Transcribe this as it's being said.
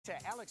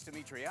To Alex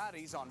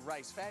Dimitriades on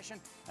race fashion,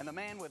 and the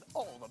man with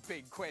all the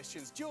big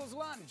questions, Jules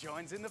Lunn,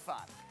 joins in the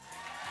fun.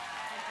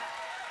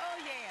 Oh,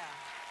 yeah.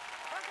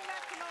 Welcome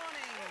back. Good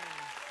morning.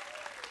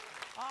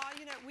 Oh,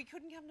 you know, we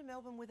couldn't come to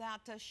Melbourne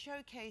without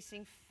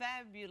showcasing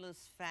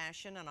fabulous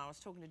fashion, and I was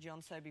talking to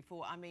John so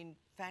before. I mean,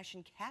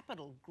 fashion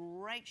capital,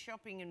 great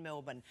shopping in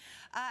Melbourne.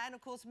 And,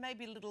 of course,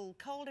 maybe a little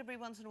cold every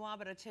once in a while,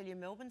 but I tell you,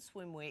 Melbourne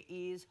swimwear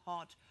is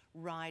hot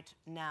right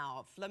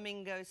now.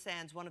 Flamingo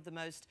Sands, one of the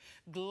most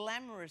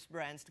glamorous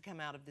brands to come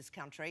out of this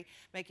country,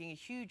 making a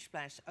huge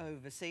splash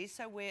overseas.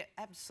 So we're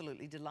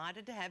absolutely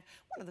delighted to have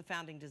one of the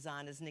founding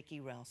designers,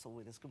 Nikki Rousel,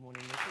 with us. Good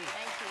morning, Nikki.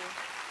 Thank you.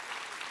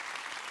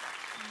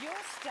 Your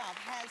stuff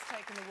has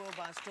taken the world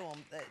by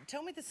storm.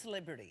 Tell me the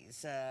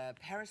celebrities.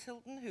 Paris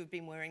Hilton, who've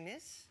been wearing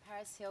this?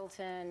 Paris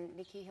Hilton,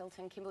 Nikki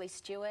Hilton, Kimberly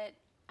Stewart,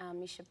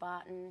 Misha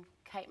Barton,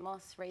 Kate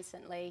Moss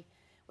recently.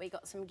 We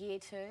got some gear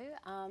too.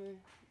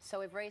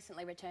 So we've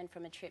recently returned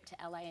from a trip to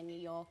LA and New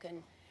York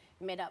and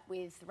met up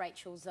with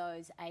Rachel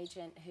Zoe's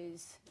agent,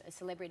 who's a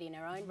celebrity in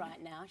her own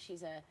right now.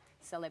 She's a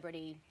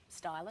celebrity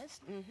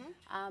stylist.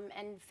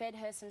 And fed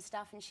her some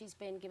stuff, and she's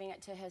been giving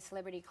it to her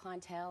celebrity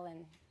clientele,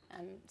 and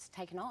it's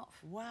taken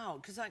off. Wow,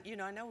 because I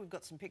know we've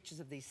got some pictures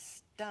of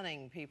these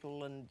stunning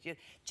people, and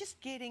just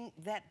getting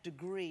that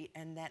degree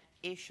and that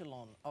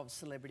echelon of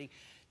celebrity.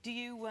 Do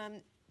you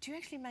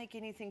actually make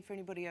anything for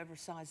anybody over a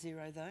size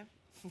 0 though?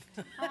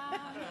 No,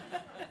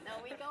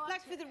 we go up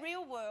like for the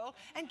real world.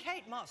 And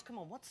Kate Moss, come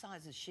on, what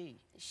size is she?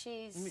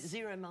 She's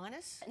 0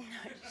 minus? No,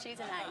 she's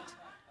an 8.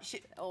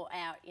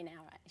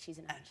 She's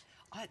an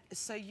 8.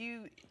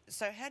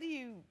 So how do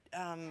you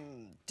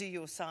do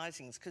your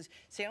sizings? Because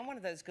see, I'm one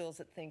of those girls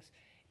that thinks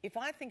if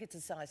I think it's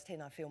a size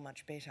 10, I feel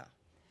much better,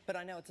 but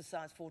I know it's a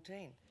size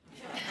 14.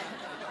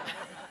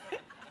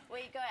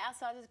 Our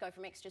sizes go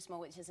from extra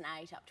small, which is an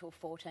 8, up to a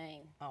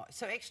 14. Oh,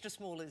 so extra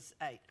small is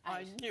 8.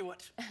 I knew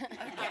it.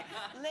 Okay,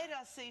 let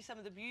us see some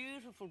of the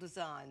beautiful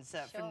designs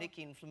from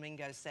Nikki and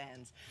Flamingo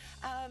Sands.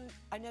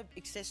 I know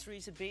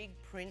accessories are big,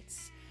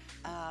 prints,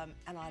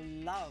 and I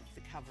love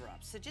the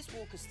cover-ups. So just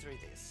walk us through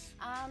this.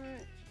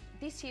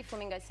 This year,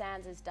 Flamingo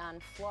Sands has done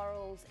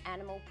florals,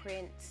 animal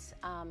prints,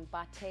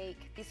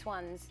 batik. This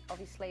one's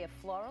obviously a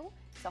floral.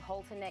 It's a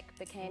halter neck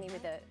bikini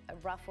with a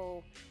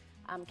ruffle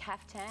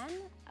caftan.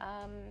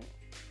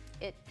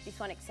 This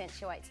one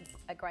accentuates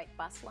a great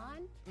bust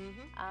line.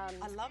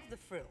 I love the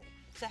frill.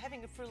 So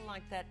having a frill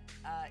like that,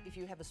 if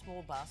you have a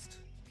small bust,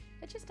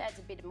 it just adds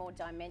a bit more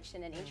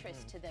dimension and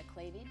interest to the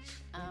cleavage.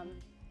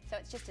 So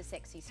it's just a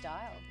sexy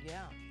style.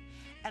 Yeah.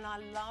 And I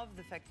love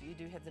the fact that you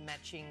do have the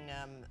matching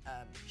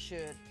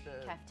shirt,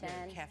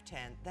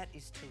 caftan. That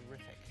is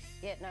terrific.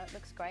 Yeah, no, it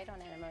looks great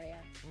on Anna Maria.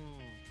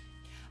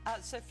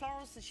 So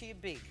florals this year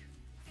big.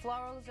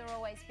 Florals are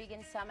always big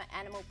in summer.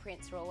 Animal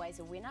prints are always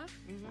a winner.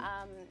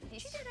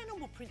 You've had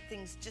animal print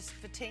things just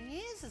for 10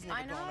 years, hasn't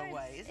it gone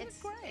away? Isn't it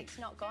great? It's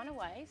not gone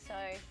away, so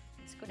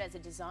it's good as a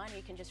designer.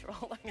 You can just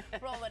roll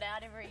it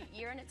out every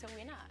year and it's a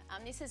winner.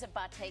 This is a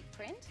batik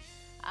print.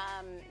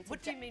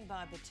 What do you mean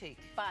by batik?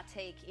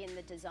 Batik in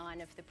the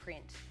design of the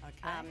print.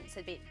 Okay. It's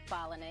a bit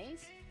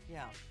Balinese.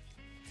 Yeah.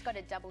 It's got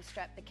a double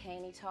strap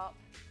bikini top.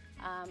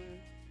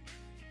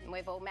 And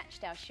we've all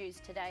matched our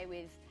shoes today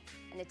with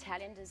an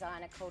Italian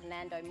designer called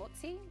Nando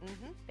Muzzi.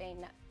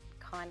 Been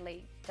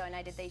kindly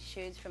donated these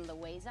shoes from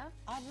Louisa.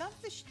 I love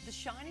the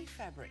shiny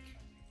fabric.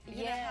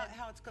 You know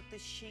how it's got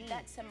this sheen.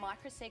 That's a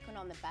micro-sequin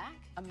on the back.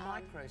 A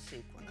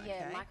micro-sequin, okay.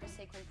 Yeah,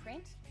 micro-sequin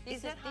print.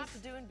 Is that hard to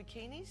do in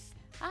bikinis?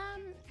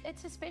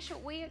 It's a special...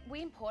 We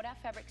import our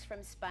fabrics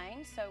from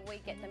Spain, so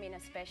we get them in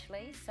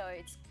especially. So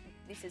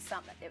this is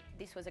something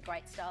this was a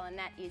great style, and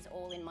that is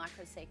all in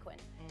micro-sequin.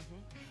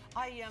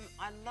 I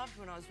loved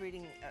when I was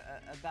reading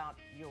about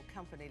your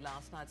company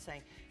last night,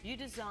 saying you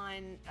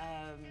design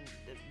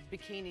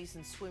bikinis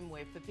and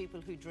swimwear for people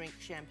who drink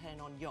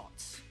champagne on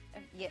yachts.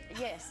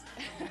 Yes.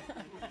 And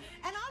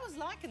I was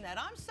liking that.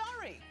 I'm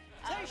sorry.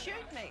 So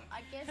shoot me.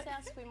 I guess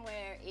our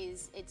swimwear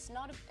it's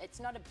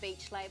not a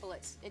beach label.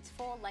 It's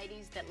for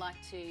ladies that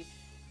like to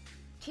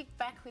kick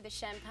back with a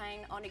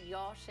champagne on a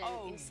yacht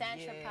and in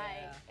Saint-Tropez.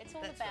 Yeah. It's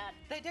all about...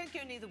 They don't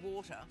go near the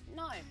water.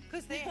 No.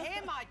 Because their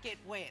hair might get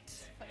wet.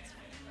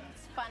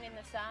 It's fun in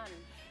the sun.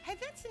 Hey,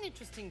 that's an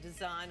interesting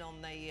design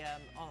on the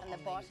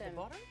bottom. The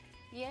bottom?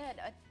 Yeah,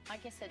 I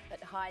guess it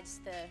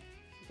hides the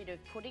bit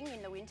of pudding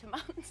in the winter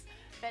months.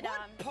 But,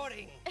 what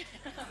pudding?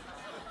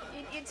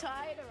 you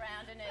tie it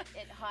around and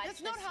it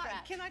hides the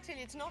strap. Can I tell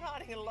you, it's not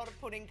hiding a lot of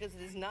pudding because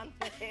there's none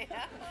there.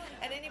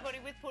 And anybody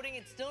with pudding,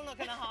 it's still not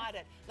going to hide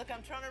it. Look,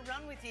 I'm trying to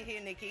run with you here,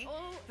 Nikki.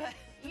 Well, but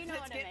you know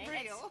what I mean.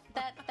 Real. It's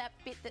that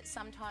bit that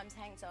sometimes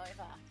hangs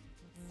over.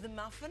 The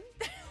muffin?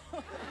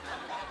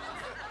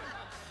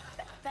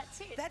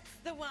 That's it. That's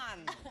the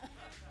one.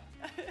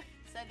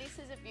 So this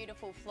is a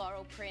beautiful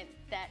floral print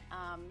that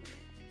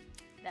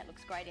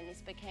looks great in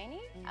this bikini.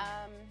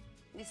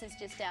 This is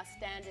just our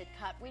standard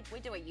cut. We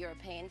do a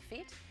European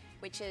fit,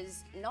 which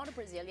is not a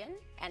Brazilian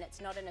and it's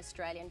not an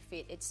Australian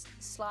fit. It's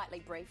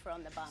slightly briefer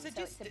on the bum, so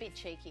it's a bit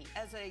cheeky.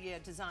 As a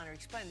designer,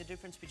 explain the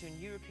difference between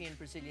European,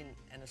 Brazilian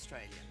and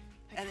Australian.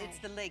 And it's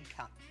the leg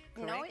cut,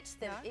 correct?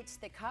 No, it's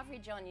the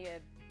coverage on your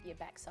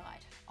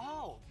backside.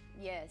 Oh.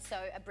 Yeah, so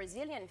a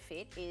Brazilian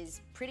fit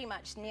is pretty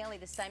much nearly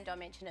the same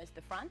dimension as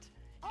the front.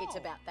 Oh. It's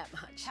about that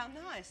much. How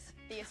nice.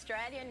 The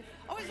Australian...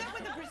 Oh, is that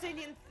where the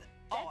Brazilian...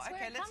 That's oh, where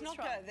okay, it let's comes not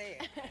from. go there.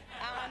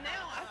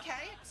 Now,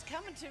 okay, it's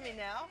coming to me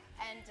now.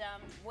 And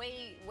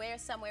we're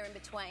somewhere in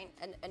between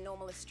a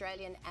normal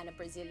Australian and a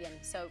Brazilian,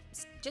 so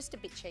it's just a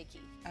bit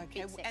cheeky.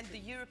 Okay, bit and sexy. the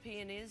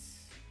European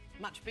is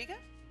much bigger?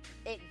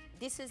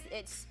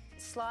 It's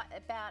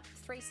about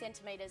 3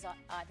 centimetres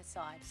either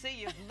side.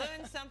 See, you've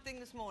learned something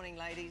this morning,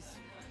 ladies.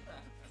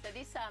 So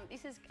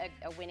this is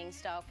a winning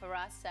style for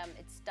us.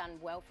 It's done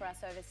well for us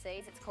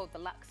overseas. It's called the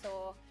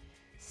Luxor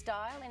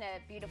style in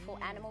a beautiful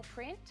animal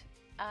print.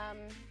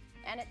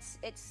 And it's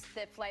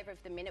the flavour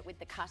of the minute with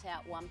the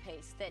cut-out one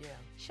piece that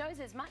shows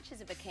as much as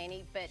a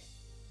bikini, but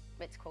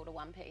it's called a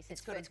one piece.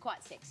 It's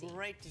quite sexy.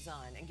 Great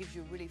design and gives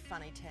you a really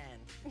funny tan.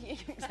 Yeah,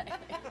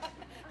 exactly.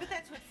 But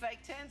that's what fake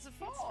tans are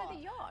for. It's for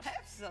the yacht.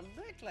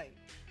 Absolutely.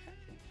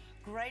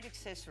 Great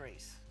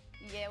accessories.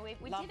 Yeah, we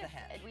Love the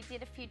hat. We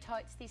did a few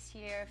totes this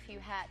year, a few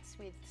hats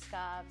with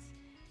scarves.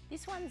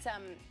 This one's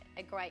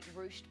a great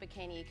ruched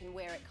bikini. You can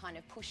wear it kind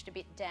of pushed a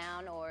bit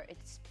down, or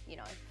it's, you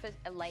know, for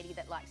a lady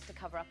that likes to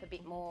cover up a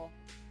bit more.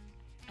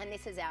 And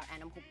this is our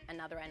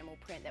another animal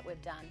print that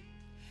we've done.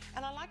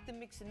 And I like the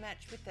mix and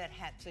match with that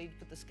hat, so you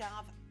put the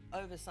scarf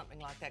over something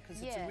like that,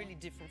 because it's a really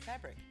different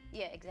fabric.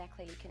 Yeah,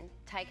 exactly. You can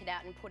take it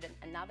out and put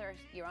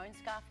your own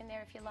scarf in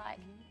there if you like.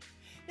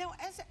 Now,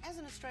 as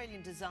an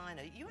Australian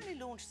designer, you only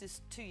launched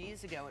this 2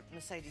 years ago at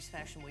Mercedes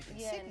Fashion Week in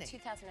Sydney. Yeah, in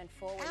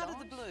 2004 we Out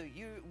launched. of the blue.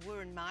 You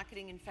were in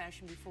marketing and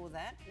fashion before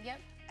that. Yep.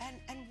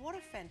 And what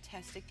a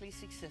fantastically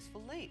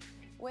successful leap.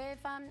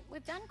 We've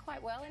done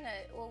quite well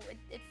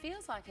it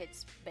feels like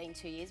it's been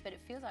 2 years, but it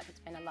feels like it's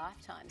been a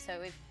lifetime.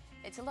 So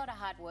it's a lot of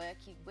hard work.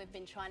 We've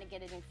been trying to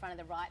get it in front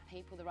of the right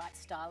people, the right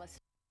stylists.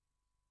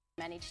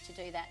 Managed to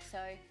do that. So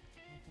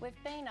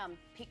we've been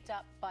picked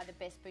up by the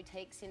best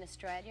boutiques in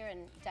Australia, and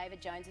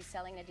David Jones is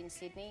selling it in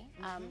Sydney.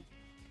 And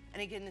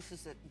again, this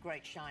is a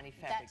great shiny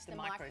fabric, That's the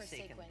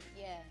micro-sequin.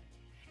 Yeah.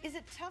 Is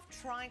it tough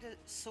trying to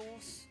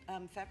source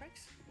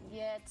fabrics?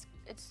 Yeah,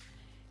 it's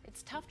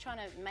tough trying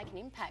to make an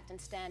impact and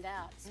stand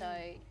out. So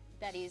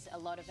that is a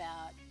lot of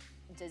our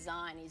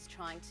design, is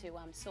trying to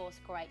source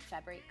great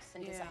fabrics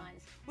and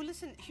designs. Well,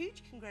 listen,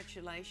 huge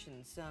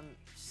congratulations.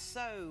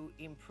 So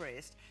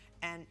impressed.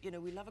 And, you know,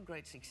 we love a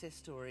great success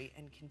story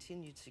and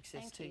continued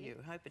success to you.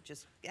 Hope it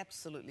just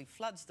absolutely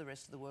floods the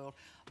rest of the world.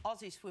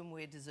 Aussie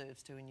swimwear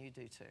deserves to, and you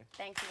do too.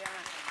 Thank you very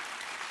much.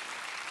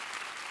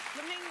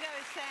 Flamingo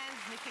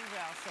Sands, Nikki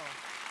Rousel.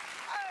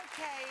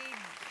 Okay,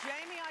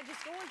 Jamie, I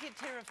just always get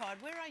terrified.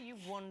 Where are you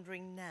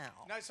wandering now?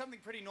 No, something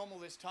pretty normal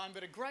this time,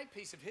 but a great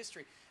piece of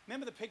history.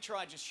 Remember the picture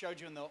I just showed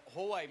you in the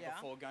hallway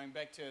before, going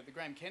back to the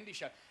Graham Kennedy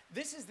show?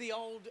 This is the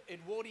old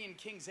Edwardian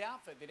king's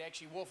outfit that he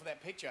actually wore for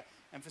that picture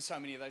and for so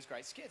many of those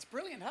great skits.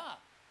 Brilliant, huh?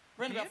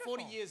 Around about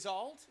 40 years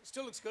old,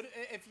 still looks good.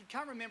 If you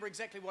can't remember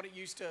exactly what it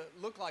used to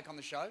look like on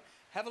the show,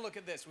 have a look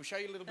at this. We'll show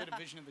you a little bit of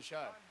vision of the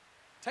show.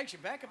 Takes you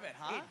back a bit,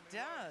 huh? It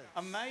does.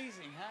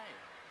 Amazing,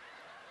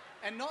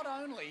 hey? And not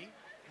only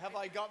have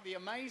I got the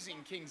amazing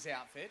king's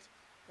outfit,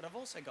 but I've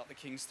also got the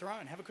king's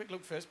throne. Have a quick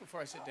look first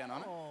before I sit down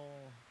on it.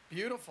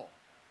 Beautiful.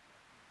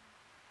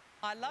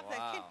 I love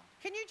that.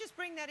 Can you just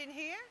bring that in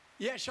here?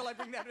 Yeah, shall I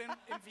bring that in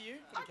for you?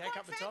 I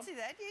quite fancy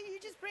that. Yeah, you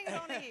just bring it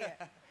on here.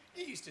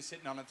 You're used to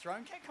sitting on a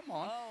throne. Okay, come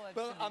on. Oh,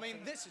 well, I mean,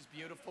 this is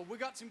beautiful. We've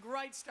got some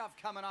great stuff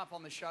coming up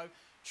on the show.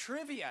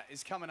 Trivia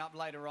is coming up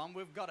later on.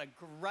 We've got a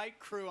great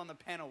crew on the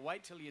panel.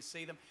 Wait till you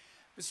see them.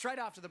 But straight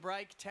after the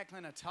break,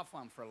 tackling a tough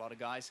one for a lot of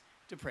guys,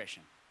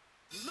 depression.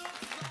 Looks like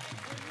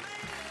we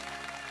made it.